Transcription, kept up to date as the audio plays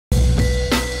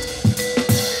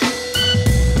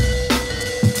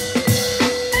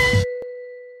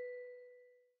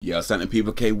Yo, Santa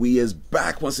people, we is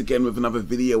back once again with another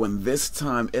video, and this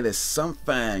time it is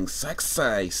something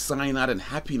sexy, Cyanide and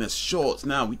Happiness shorts.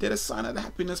 Now, we did a Cyanide and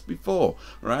Happiness before,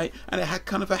 right? And it had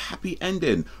kind of a happy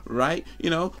ending, right? You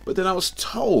know, but then I was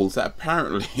told that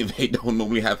apparently they don't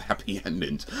normally have happy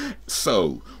endings.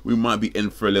 So, we might be in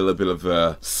for a little bit of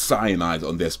a cyanide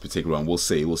on this particular one. We'll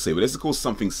see. But this is called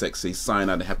Something Sexy,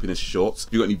 Cyanide and Happiness shorts.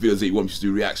 If you got any videos that you want me to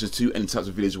do reactions to, any types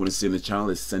of videos you want to see on the channel,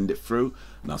 let's send it through.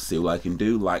 And I'll see what I can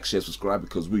do. Like, share, subscribe,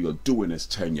 because we are doing this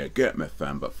 10, you get me,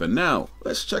 fam. But for now,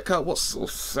 let's check out what's so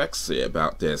sexy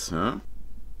about this, huh?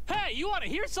 Hey, you want to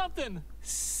hear something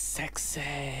sexy?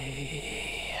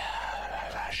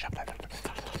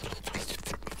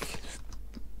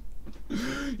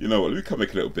 You know what, let me come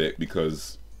back a little bit,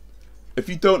 because if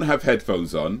you don't have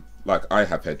headphones on, like I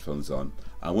have headphones on,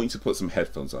 I want you to put some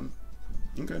headphones on.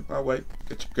 Okay, by the way,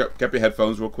 get your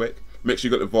headphones real quick. Make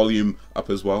sure you got the volume up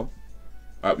as well.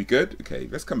 Alright, we good? Okay,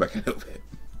 let's come back a little bit.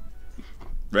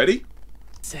 Ready?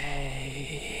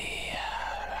 Say.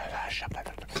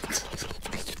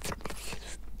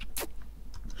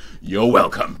 You're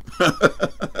welcome.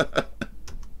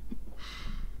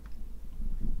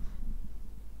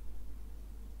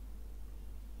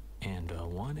 And a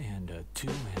one, and a two,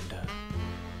 and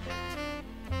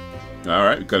a...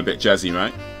 Alright, we've got a bit jazzy,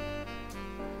 right?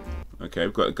 Okay,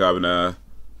 we've got a guy in a...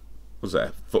 what's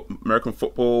that? American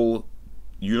football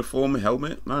uniform,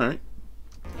 helmet? Alright.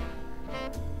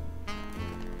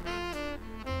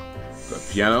 Got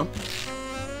a piano.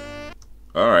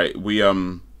 Alright,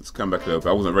 let's come back a little bit.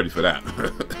 I wasn't ready for that.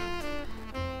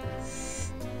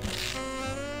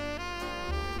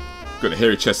 Got a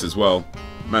hairy chest as well.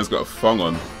 Man's got a thong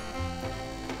on.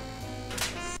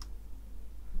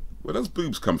 Where those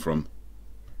boobs come from?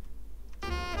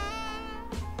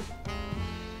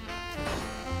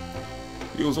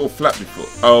 He was all flat before.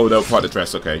 Oh, they were part of the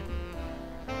dress, okay.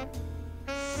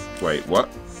 Wait, what?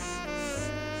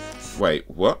 Wait,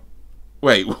 what?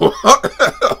 Wait, what?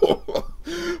 What?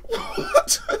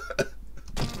 What?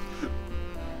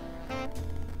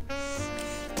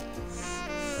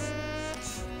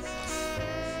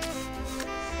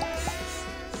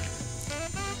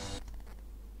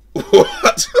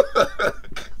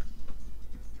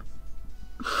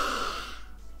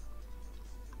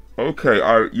 Okay,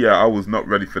 I was not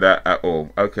ready for that at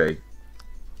all. Okay.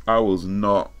 I was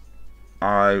not.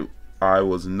 I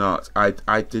was not. I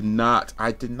did not.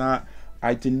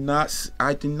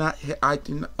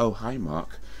 Oh, hi,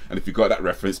 Mark. And if you got that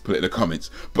reference, put it in the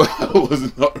comments. But I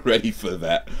was not ready for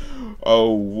that.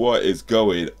 Oh, what is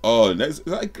going on? Is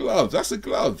that a glove? That's a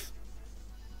glove.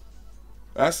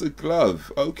 That's a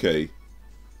glove. Okay.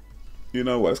 You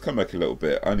know what? Let's come back a little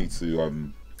bit. I need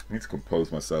to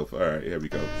compose myself. Alright, here we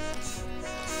go.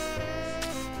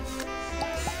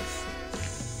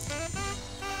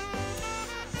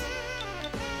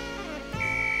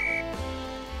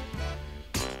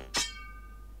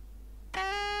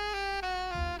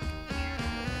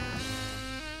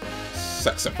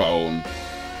 Saxophone.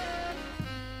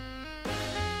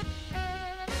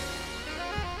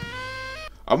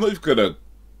 I'm not even gonna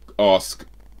ask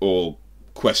or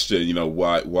question, you know,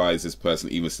 why is this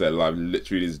person even still alive?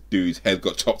 Literally, this dude's head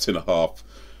got chopped in half.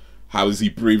 How is he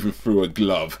breathing through a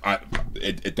glove?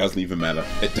 It doesn't even matter.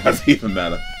 It doesn't even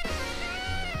matter.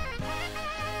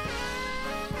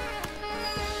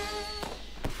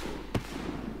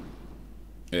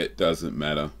 It doesn't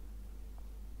matter.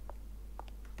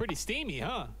 Pretty steamy,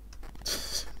 huh?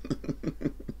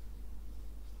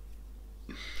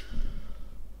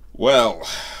 Well.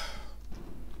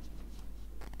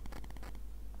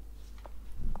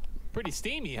 Pretty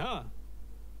steamy, huh?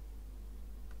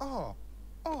 Oh,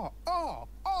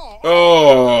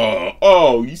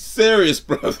 you serious,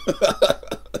 brother?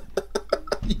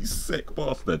 You sick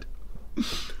bastard.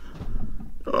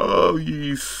 Oh,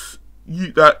 you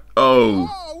that, oh.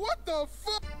 Oh, what the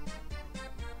fuck?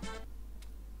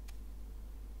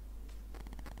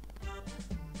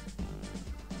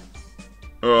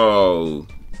 Oh,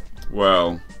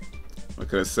 well, what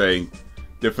can I say?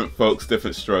 Different folks,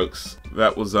 different strokes.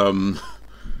 That was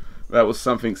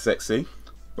Something Sexy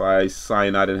by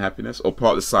Cyanide and Happiness, or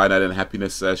part of the Cyanide and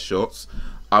Happiness shorts.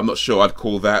 I'm not sure I'd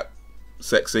call that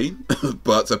sexy,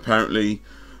 but apparently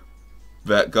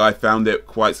that guy found it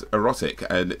quite erotic,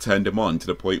 and it turned him on to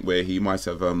the point where he might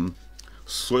have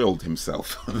soiled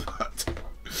himself. But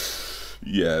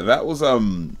yeah, that was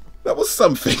something. That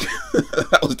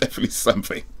was definitely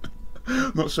something.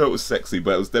 Not sure it was sexy,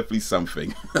 but it was definitely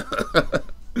something.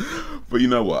 But you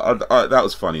know what? That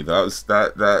was funny.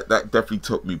 That definitely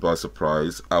took me by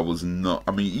surprise. I was not.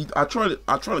 I mean, I tried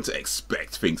not to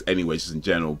expect things anyway, just in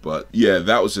general. But yeah,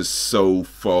 that was just so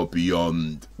far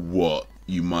beyond what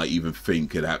you might even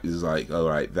think could happen. It's like, all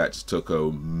right, that just took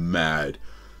a mad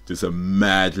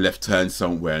left turn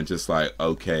somewhere, and just like,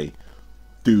 okay,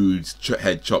 dude's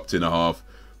head chopped in half,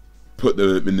 put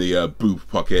them in the boob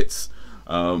pockets,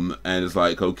 and it's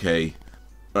like, okay,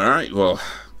 all right, well.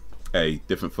 Hey,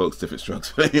 different folks, different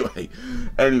strokes. But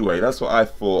anyway, that's what I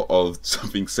thought of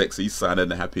Something Sexy, Cyanide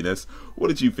and Happiness. What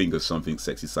did you think of Something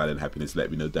Sexy, Cyanide and Happiness?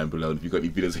 Let me know down below. And if you've got any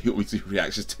videos that you want me to do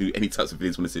reactions to, any types of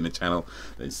videos you want to see in the channel,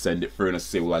 then send it through and I'll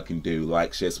see what I can do.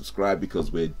 Like, share, subscribe, because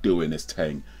we're doing this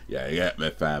thing. Yeah,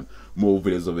 man, fam. More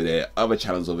videos over there, other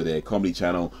channels over there, comedy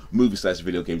channel,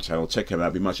 movie/video game channel. Check them out,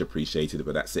 it'd be much appreciated.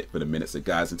 But that's it for the minute. So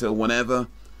guys, until whenever,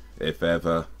 if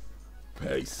ever,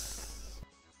 peace.